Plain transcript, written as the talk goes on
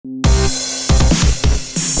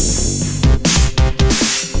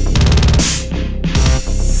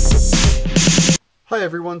Hi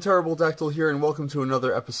everyone, Terrible Dactyl here, and welcome to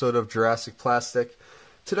another episode of Jurassic Plastic.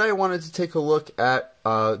 Today I wanted to take a look at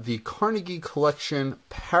the Carnegie Collection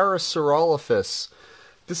Parasaurolophus.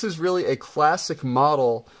 This is really a classic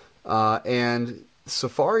model, and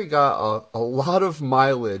Safari got a lot of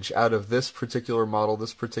mileage out of this particular model,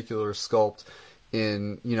 this particular sculpt,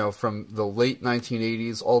 from the late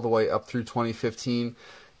 1980s all the way up through 2015.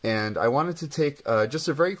 And I wanted to take just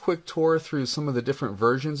a very quick tour through some of the different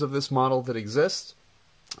versions of this model that exist,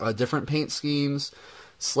 different paint schemes,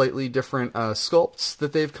 slightly different sculpts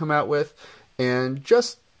that they've come out with, and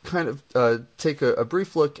just kind of take a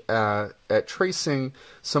brief look at tracing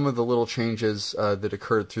some of the little changes that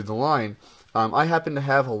occurred through the line. I happen to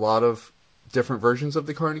have a lot of different versions of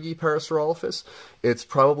the Carnegie Parasaurolophus. It's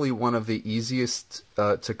probably one of the easiest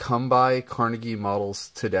to come by Carnegie models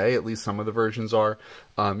today, at least some of the versions are.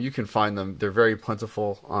 You can find them, they're very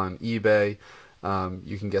plentiful on eBay.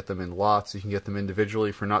 You can get them in lots, you can get them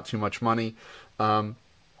individually for not too much money.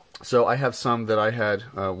 So I have some that I had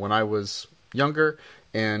when I was younger,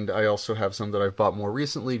 and I also have some that I've bought more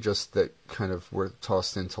recently, just that kind of were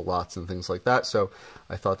tossed into lots and things like that. So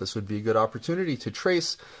I thought this would be a good opportunity to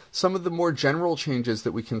trace some of the more general changes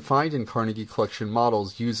that we can find in Carnegie Collection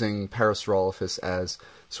models using Parasaurolophus as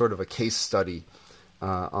sort of a case study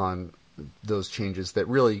on those changes that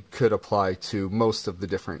really could apply to most of the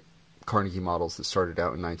different Carnegie models that started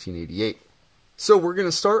out in 1988. So we're going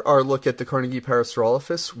to start our look at the Carnegie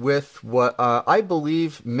Parasaurolophus with what I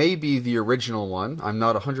believe may be the original one. I'm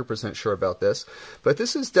not 100% sure about this, but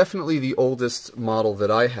this is definitely the oldest model that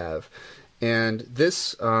I have. And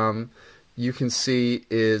this, you can see,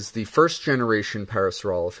 is the first generation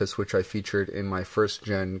Parasaurolophus, which I featured in my first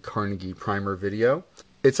gen Carnegie primer video.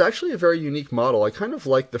 It's actually a very unique model. I kind of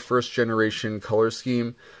like the first generation color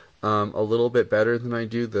scheme a little bit better than I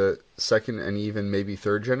do the second and even maybe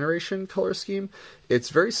third generation color scheme. It's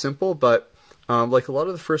very simple, but like a lot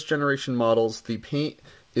of the first generation models, the paint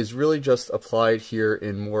is really just applied here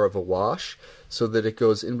in more of a wash, so that it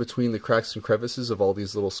goes in between the cracks and crevices of all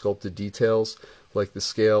these little sculpted details, like the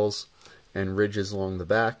scales and ridges along the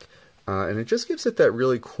back. And it just gives it that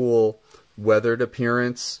really cool weathered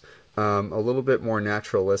appearance, a little bit more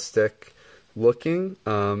naturalistic looking,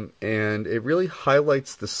 and it really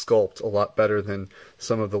highlights the sculpt a lot better than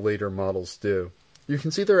some of the later models do. You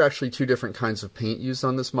can see there are actually two different kinds of paint used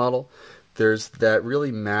on this model. There's that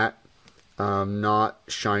really matte, not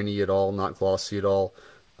shiny at all, not glossy at all,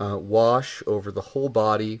 wash over the whole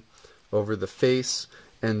body, over the face,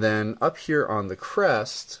 and then up here on the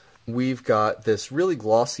crest we've got this really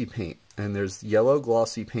glossy paint, and there's yellow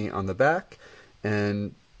glossy paint on the back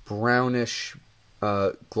and brownish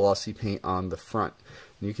glossy paint on the front.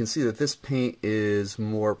 And you can see that this paint is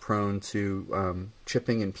more prone to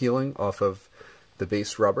chipping and peeling off of the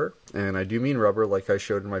base rubber, and I do mean rubber. Like I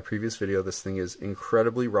showed in my previous video, this thing is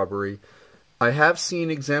incredibly rubbery. I have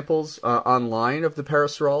seen examples online of the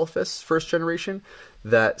Parasaurolophus first generation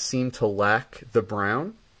that seem to lack the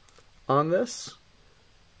brown on this,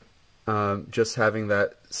 just having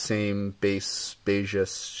that same base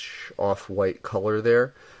beigeish off-white color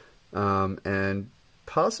there. And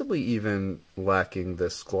possibly even lacking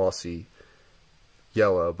this glossy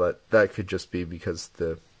yellow, but that could just be because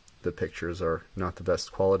the pictures are not the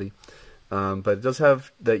best quality. But it does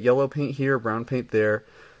have that yellow paint here, brown paint there,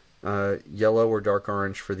 yellow or dark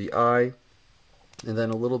orange for the eye, and then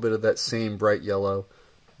a little bit of that same bright yellow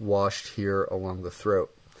washed here along the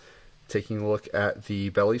throat. Taking a look at the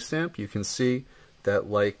belly stamp, you can see that,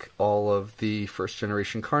 like all of the first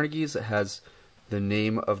generation Carnegies, it has the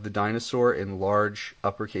name of the dinosaur in large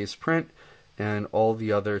uppercase print, and all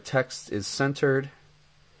the other text is centered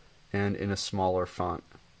and in a smaller font.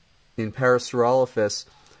 In Parasaurolophus,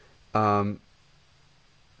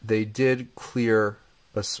 they did clear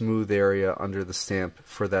a smooth area under the stamp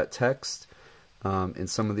for that text. In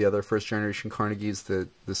some of the other first generation Carnegies,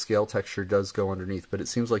 the scale texture does go underneath, but it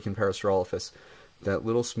seems like in Parasaurolophus that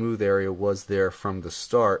little smooth area was there from the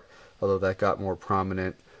start, although that got more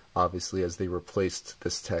prominent obviously as they replaced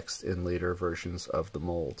this text in later versions of the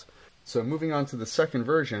mold. So moving on to the second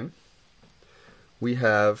version, we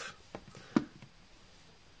have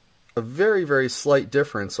a very, very slight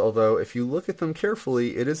difference, although if you look at them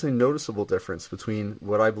carefully, it is a noticeable difference between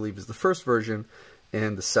what I believe is the first version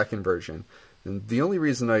and the second version. And the only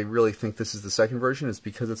reason I really think this is the second version is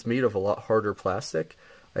because it's made of a lot harder plastic.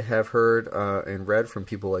 I have heard and read from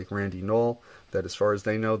people like Randy Knoll that as far as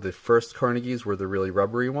they know, the first Carnegies were the really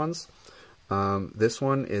rubbery ones. This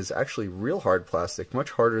one is actually real hard plastic,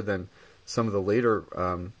 much harder than some of the later,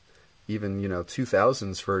 even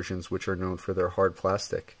 2000s versions, which are known for their hard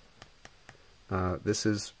plastic. This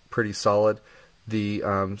is pretty solid.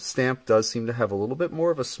 The stamp does seem to have a little bit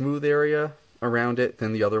more of a smooth area around it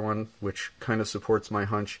than the other one, which kind of supports my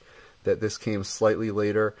hunch that this came slightly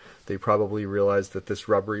later. They probably realized that this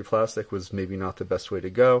rubbery plastic was maybe not the best way to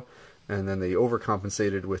go, and then they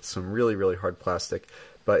overcompensated with some really, really hard plastic.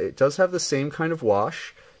 But it does have the same kind of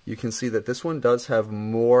wash. You can see that this one does have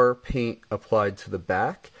more paint applied to the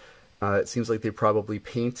back. It seems like they probably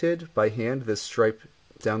painted by hand this stripe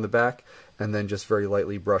down the back, and then just very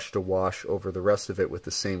lightly brushed a wash over the rest of it with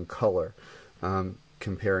the same color.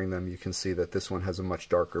 Comparing them, you can see that this one has a much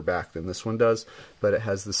darker back than this one does, but it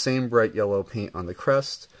has the same bright yellow paint on the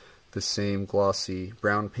crest, the same glossy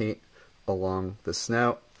brown paint along the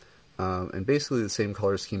snout, and basically the same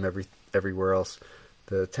color scheme everywhere else.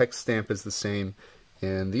 The text stamp is the same,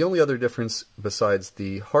 and the only other difference besides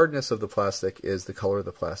the hardness of the plastic is the color of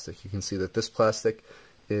the plastic. You can see that this plastic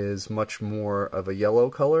is much more of a yellow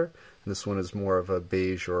color, and this one is more of a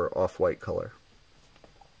beige or off-white color.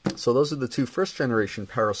 So those are the two first-generation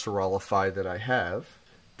Parasaurolophi that I have.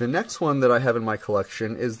 The next one that I have in my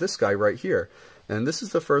collection is this guy right here, and this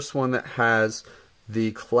is the first one that has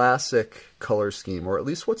the classic color scheme, or at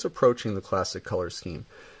least what's approaching the classic color scheme.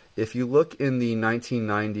 If you look in the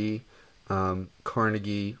 1990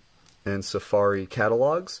 Carnegie and Safari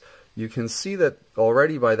catalogs, you can see that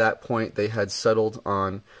already by that point they had settled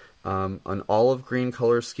on an olive green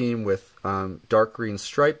color scheme with dark green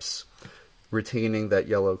stripes, retaining that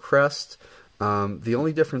yellow crest. The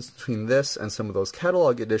only difference between this and some of those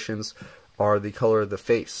catalog editions are the color of the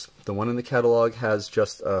face. The one in the catalog has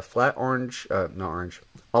just a flat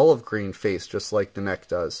olive green face, just like the neck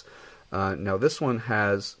does. Now this one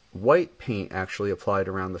has white paint actually applied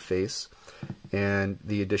around the face, and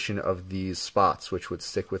the addition of these spots, which would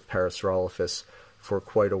stick with Parasaurolophus for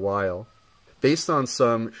quite a while. Based on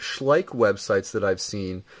some Schleich websites that I've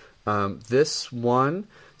seen, this one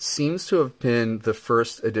seems to have been the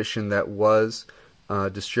first edition that was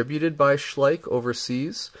distributed by Schleich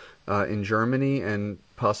overseas, in Germany and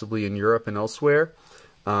possibly in Europe and elsewhere.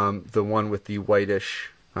 The one with the whitish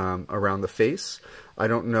around the face. I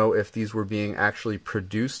don't know if these were being actually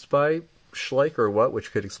produced by Schleich or what,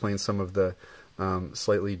 which could explain some of the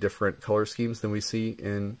slightly different color schemes than we see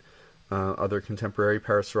in other contemporary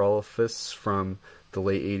Parasaurolophus from the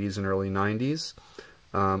late 80s and early 90s.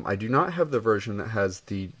 I do not have the version that has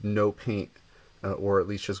the no paint, or at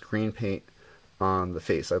least just green paint on the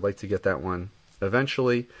face. I'd like to get that one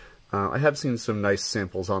eventually. I have seen some nice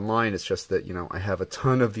samples online. It's just that, I have a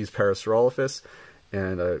ton of these Parasaurolophus,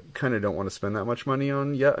 and I kind of don't want to spend that much money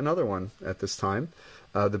on yet another one at this time.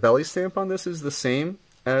 The belly stamp on this is the same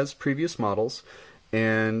as previous models,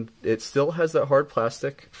 and it still has that hard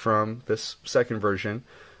plastic from this second version,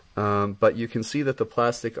 but you can see that the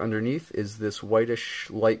plastic underneath is this whitish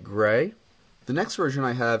light gray. The next version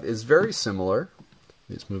I have is very similar.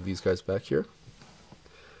 Let's move these guys back here.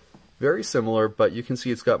 Very similar, but you can see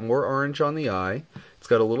it's got more orange on the eye. It's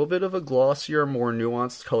got a little bit of a glossier, more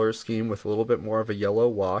nuanced color scheme with a little bit more of a yellow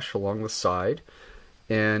wash along the side.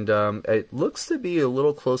 And it looks to be a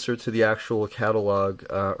little closer to the actual catalog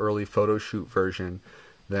early photo shoot version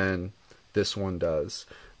than this one does.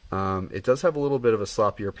 It does have a little bit of a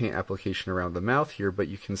sloppier paint application around the mouth here, but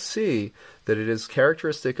you can see that it is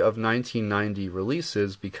characteristic of 1990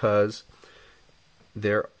 releases because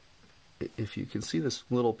there, if you can see this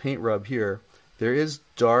little paint rub here, there is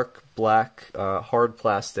dark black hard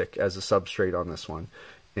plastic as a substrate on this one.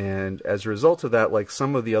 And as a result of that, like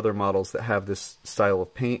some of the other models that have this style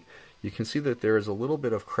of paint, you can see that there is a little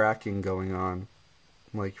bit of cracking going on,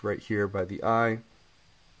 like right here by the eye,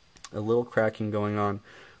 a little cracking going on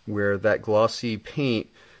where that glossy paint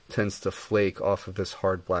tends to flake off of this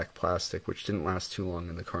hard black plastic, which didn't last too long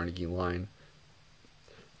in the Carnegie line.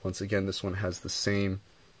 Once again, this one has the same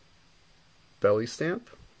belly stamp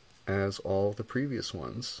as all the previous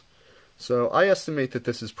ones. So I estimate that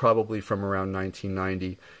this is probably from around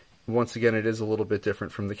 1990. Once again, it is a little bit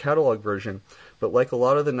different from the catalog version, but like a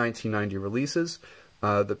lot of the 1990 releases,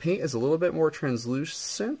 the paint is a little bit more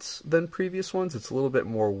translucent than previous ones. It's a little bit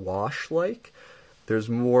more wash-like. There's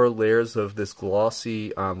more layers of this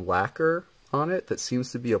glossy lacquer on it that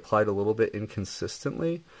seems to be applied a little bit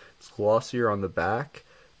inconsistently. It's glossier on the back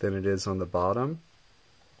than it is on the bottom.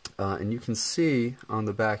 And you can see on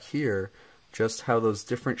the back here just how those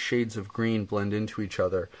different shades of green blend into each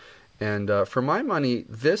other. And for my money,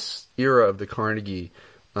 this era of the Carnegie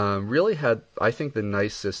really had, I think, the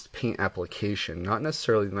nicest paint application. Not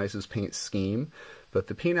necessarily the nicest paint scheme, but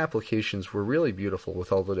the paint applications were really beautiful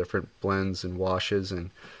with all the different blends and washes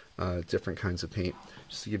and different kinds of paint.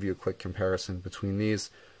 Just to give you a quick comparison between these.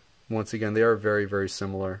 Once again, they are very, very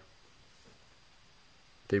similar.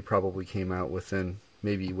 they probably came out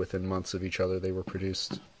maybe within months of each other they were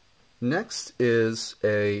produced. Next is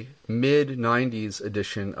a mid-90s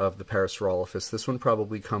edition of the Parasaurolophus. This one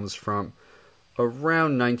probably comes from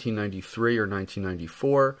around 1993 or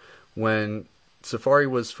 1994, when Safari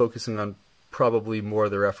was focusing on probably more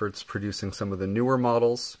of their efforts producing some of the newer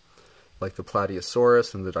models, like the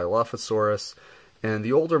Plateosaurus and the Dilophosaurus. And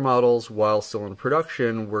the older models, while still in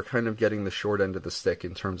production, were kind of getting the short end of the stick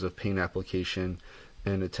in terms of paint application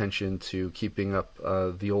and attention to keeping up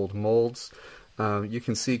the old molds. You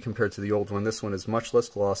can see, compared to the old one, this one is much less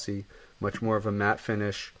glossy, much more of a matte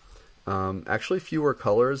finish. Actually fewer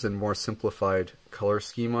colors and more simplified color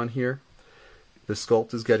scheme on here. The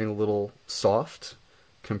sculpt is getting a little soft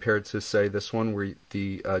compared to, say, this one, where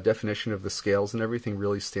the definition of the scales and everything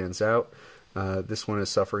really stands out. This one is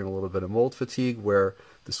suffering a little bit of mold fatigue, where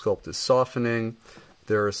the sculpt is softening.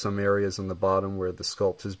 There are some areas on the bottom where the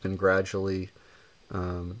sculpt has been gradually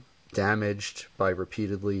damaged by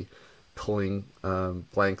repeatedly pulling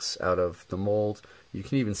blanks out of the mold. You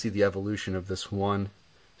can even see the evolution of this one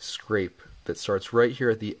scrape that starts right here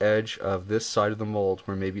at the edge of this side of the mold,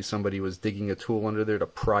 where maybe somebody was digging a tool under there to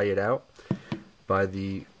pry it out. By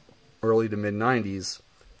the early to mid-90s,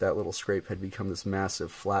 that little scrape had become this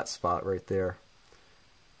massive flat spot right there.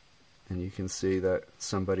 And you can see that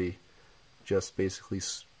somebody just basically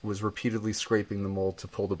was repeatedly scraping the mold to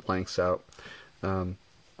pull the blanks out.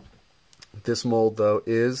 This mold, though,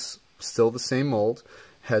 is still the same mold,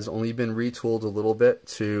 has only been retooled a little bit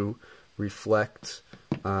to reflect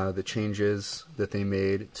the changes that they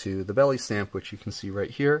made to the belly stamp, which you can see right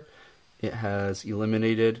here. It has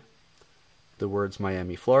eliminated the words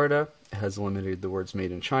Miami, Florida. It has eliminated the words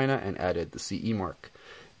Made in China and added the CE mark.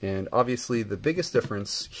 And obviously the biggest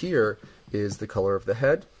difference here is the color of the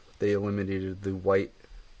head. They eliminated the white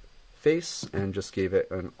face and just gave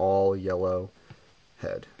it an all yellow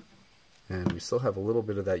head. And we still have a little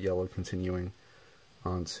bit of that yellow continuing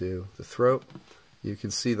onto the throat. You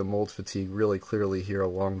can see the mold fatigue really clearly here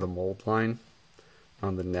along the mold line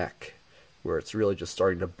on the neck, where it's really just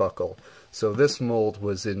starting to buckle. So this mold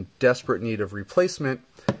was in desperate need of replacement,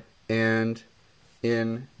 and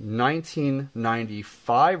in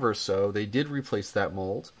 1995 or so they did replace that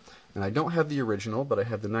mold. And I don't have the original, but I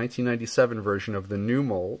have the 1997 version of the new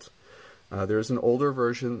mold. There's an older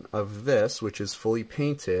version of this, which is fully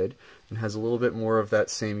painted and has a little bit more of that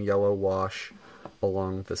same yellow wash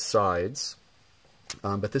along the sides.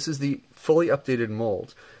 But this is the fully updated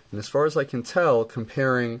mold. And as far as I can tell,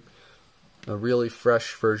 comparing a really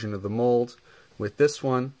fresh version of the mold with this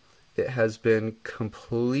one, it has been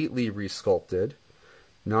completely resculpted,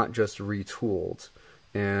 not just retooled.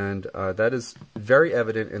 And that is very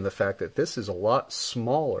evident in the fact that this is a lot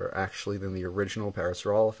smaller, actually, than the original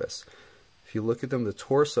Parasaurolophus. If you look at them, the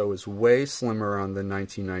torso is way slimmer on the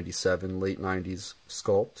 1997 late 90s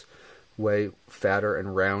sculpt, way fatter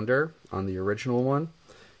and rounder on the original one.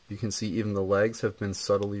 You can see even the legs have been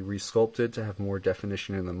subtly resculpted to have more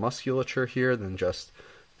definition in the musculature here than just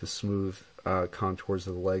the smooth contours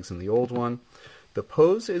of the legs in the old one. The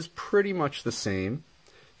pose is pretty much the same.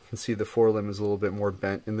 You can see the forelimb is a little bit more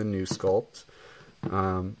bent in the new sculpt.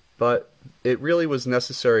 But it really was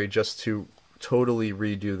necessary just to totally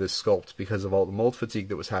redo this sculpt because of all the mold fatigue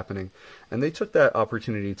that was happening, and they took that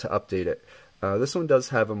opportunity to update it. This one does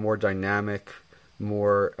have a more dynamic,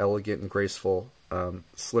 more elegant and graceful,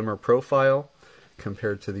 slimmer profile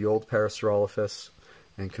compared to the old Parasaurolophus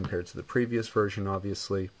and compared to the previous version,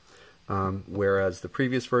 obviously, whereas the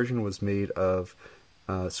previous version was made of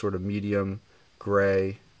sort of medium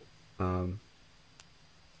gray,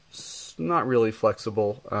 not really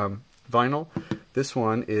flexible vinyl. This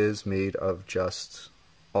one is made of just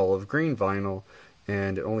olive green vinyl,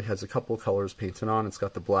 and it only has a couple colors painted on. It's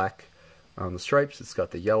got the black on the stripes, it's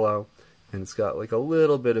got the yellow, and it's got like a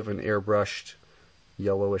little bit of an airbrushed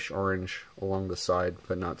yellowish orange along the side,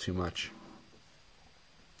 but not too much.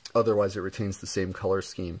 Otherwise it retains the same color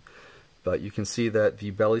scheme. But you can see that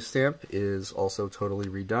the belly stamp is also totally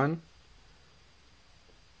redone.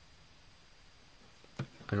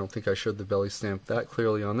 I don't think I showed the belly stamp that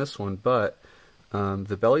clearly on this one, but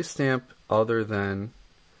the belly stamp, other than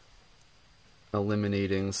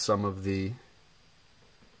eliminating some of the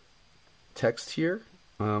text here,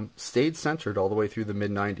 stayed centered all the way through the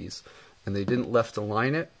mid-90s, and they didn't left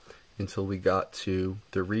align it until we got to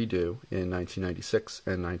the redo in 1996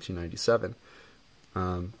 and 1997.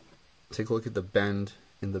 Take a look at the bend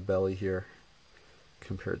in the belly here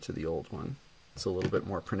compared to the old one. It's a little bit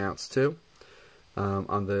more pronounced too.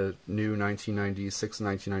 On the new 1996 and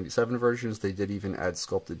 1997 versions, they did even add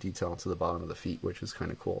sculpted detail to the bottom of the feet, which is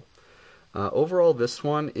kind of cool. Overall, this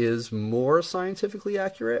one is more scientifically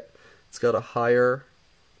accurate. It's got a higher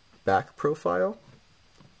back profile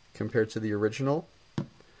compared to the original. A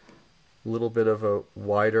little bit of a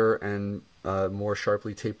wider and more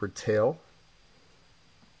sharply tapered tail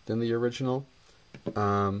than the original,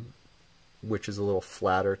 which is a little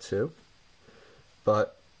flatter too.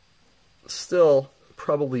 But still,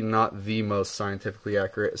 probably not the most scientifically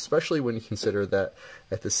accurate, especially when you consider that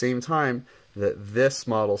at the same time that this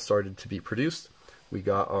model started to be produced, we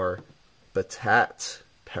got our Battat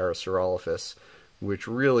Parasaurolophus, which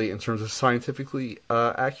really, in terms of scientifically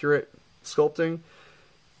accurate sculpting,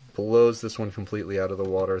 blows this one completely out of the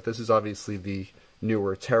water. This is obviously the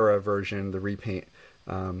newer Terra version, the repaint,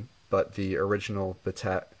 but the original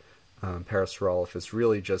Battat Parasaurolophus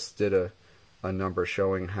really just did a number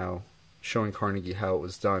showing Carnegie how it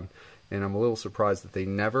was done. And I'm a little surprised that they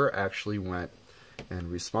never actually went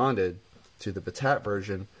and responded to the Battat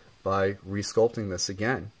version by resculpting this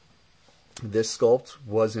again. This sculpt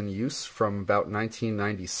was in use from about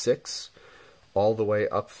 1996 all the way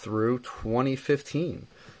up through 2015,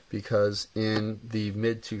 because in the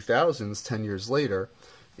mid-2000s, 10 years later,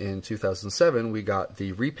 in 2007, we got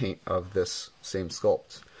the repaint of this same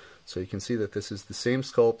sculpt. So you can see that this is the same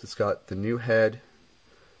sculpt. It's got the new head,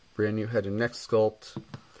 brand new head and neck sculpt,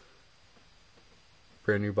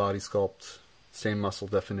 brand new body sculpt, same muscle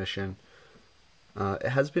definition. It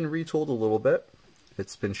has been retooled a little bit.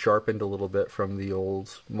 It's been sharpened a little bit from the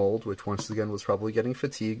old mold, which once again was probably getting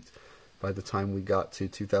fatigued by the time we got to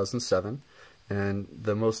 2007. And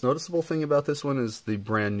the most noticeable thing about this one is the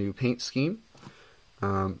brand new paint scheme.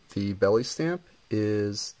 The belly stamp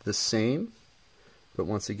is the same, but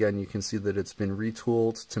once again you can see that it's been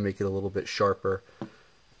retooled to make it a little bit sharper,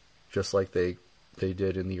 just like they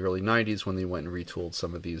did in the early 90s when they went and retooled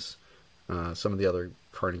some of the other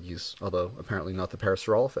Carnegies, although apparently not the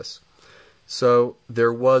Parasaurolophus. So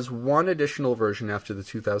there was one additional version after the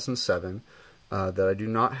 2007 that I do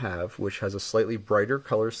not have, which has a slightly brighter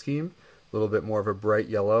color scheme, a little bit more of a bright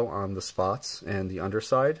yellow on the spots and the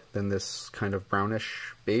underside than this kind of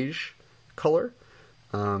brownish beige color.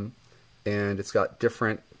 And it's got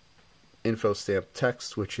different info stamp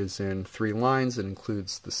text, which is in 3 lines and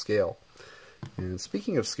includes the scale. And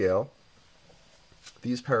speaking of scale,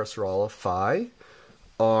 these Parasaurolophi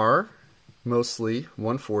are mostly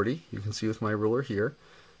 140. You can see with my ruler here.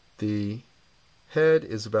 The head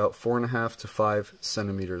is about 4.5 to 5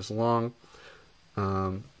 centimeters long.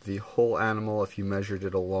 The whole animal, if you measured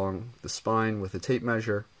it along the spine with a tape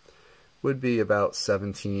measure, would be about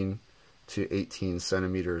 17 to 18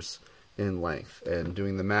 centimeters in length. And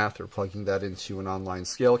doing the math or plugging that into an online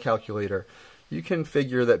scale calculator, you can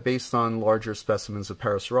figure that based on larger specimens of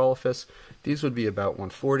Parasaurolophus, these would be about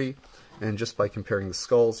 140. And just by comparing the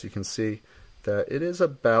skulls, you can see that it is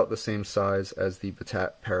about the same size as the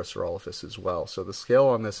Battat Parasaurolophus as well. So the scale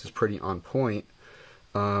on this is pretty on point,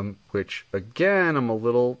 which again I'm a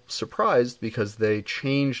little surprised because they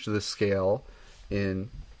changed the scale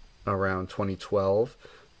in around 2012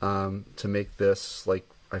 to make this, like,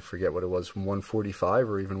 I forget what it was, 145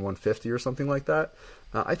 or even 150 or something like that.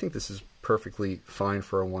 I think this is perfectly fine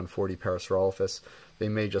for a 140 Parasaurolophus. They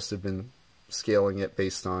may just have been scaling it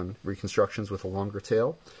based on reconstructions with a longer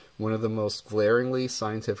tail. One of the most glaringly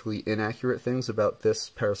scientifically inaccurate things about this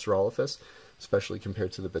Parasaurolophus, especially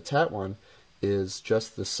compared to the Battat one, is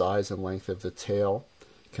just the size and length of the tail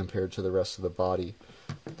compared to the rest of the body.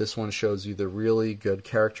 This one shows you the really good,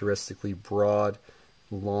 characteristically broad,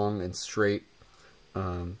 long and straight,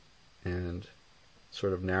 and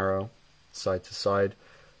sort of narrow side to side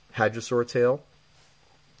hadrosaur tail.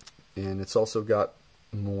 And it's also got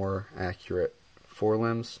more accurate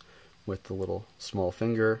forelimbs with the little small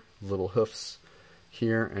finger, little hoofs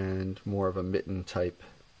here, and more of a mitten type,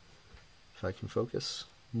 if I can focus,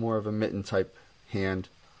 more of a mitten type hand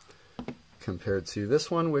compared to this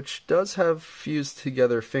one, which does have fused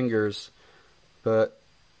together fingers, but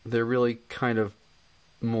they're really kind of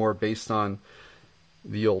more based on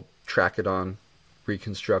the old Trachodon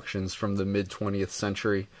reconstructions from the mid-20th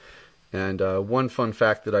century. And one fun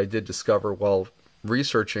fact that I did discover while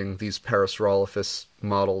researching these Parasaurolophus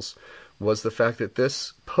models was the fact that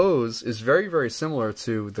this pose is very, very similar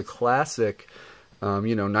to the classic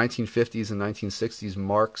 1950s and 1960s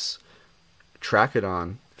Marx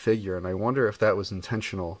Trachodon figure, and I wonder if that was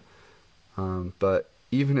intentional. But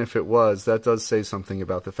even if it was, that does say something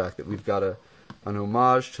about the fact that we've got an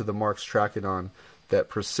homage to the Marx Trachodon that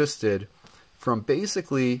persisted from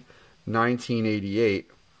basically 1988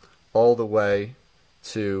 all the way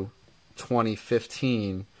to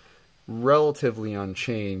 2015, relatively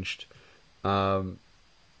unchanged.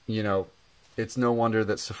 it's no wonder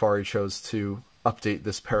that Safari chose to update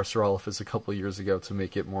this Parasaurolophus a couple years ago to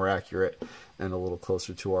make it more accurate and a little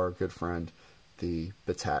closer to our good friend, the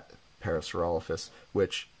Battat Parasaurolophus,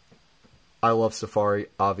 which I love Safari,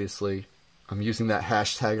 obviously. I'm using that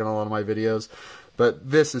hashtag on a lot of my videos, but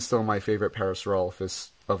this is still my favorite Parasaurolophus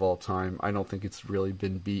of all time. I don't think it's really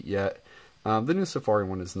been beat yet. The new Safari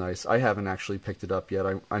one is nice. I haven't actually picked it up yet.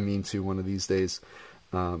 I mean to one of these days,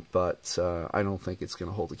 but I don't think it's going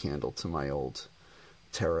to hold a candle to my old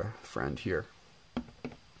Terra friend here.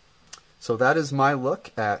 So that is my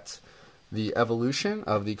look at the evolution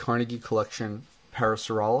of the Carnegie Collection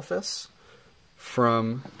Parasaurolophus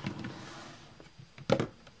from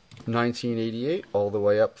 1988 all the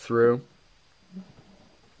way up through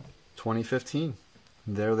 2015.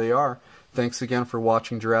 There they are. Thanks again for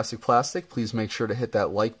watching Jurassic Plastic. Please make sure to hit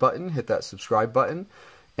that like button, hit that subscribe button,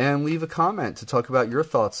 and leave a comment to talk about your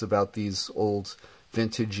thoughts about these old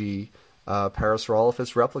vintagey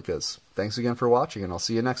Parasaurolophus replicas. Thanks again for watching, and I'll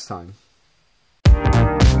see you next time.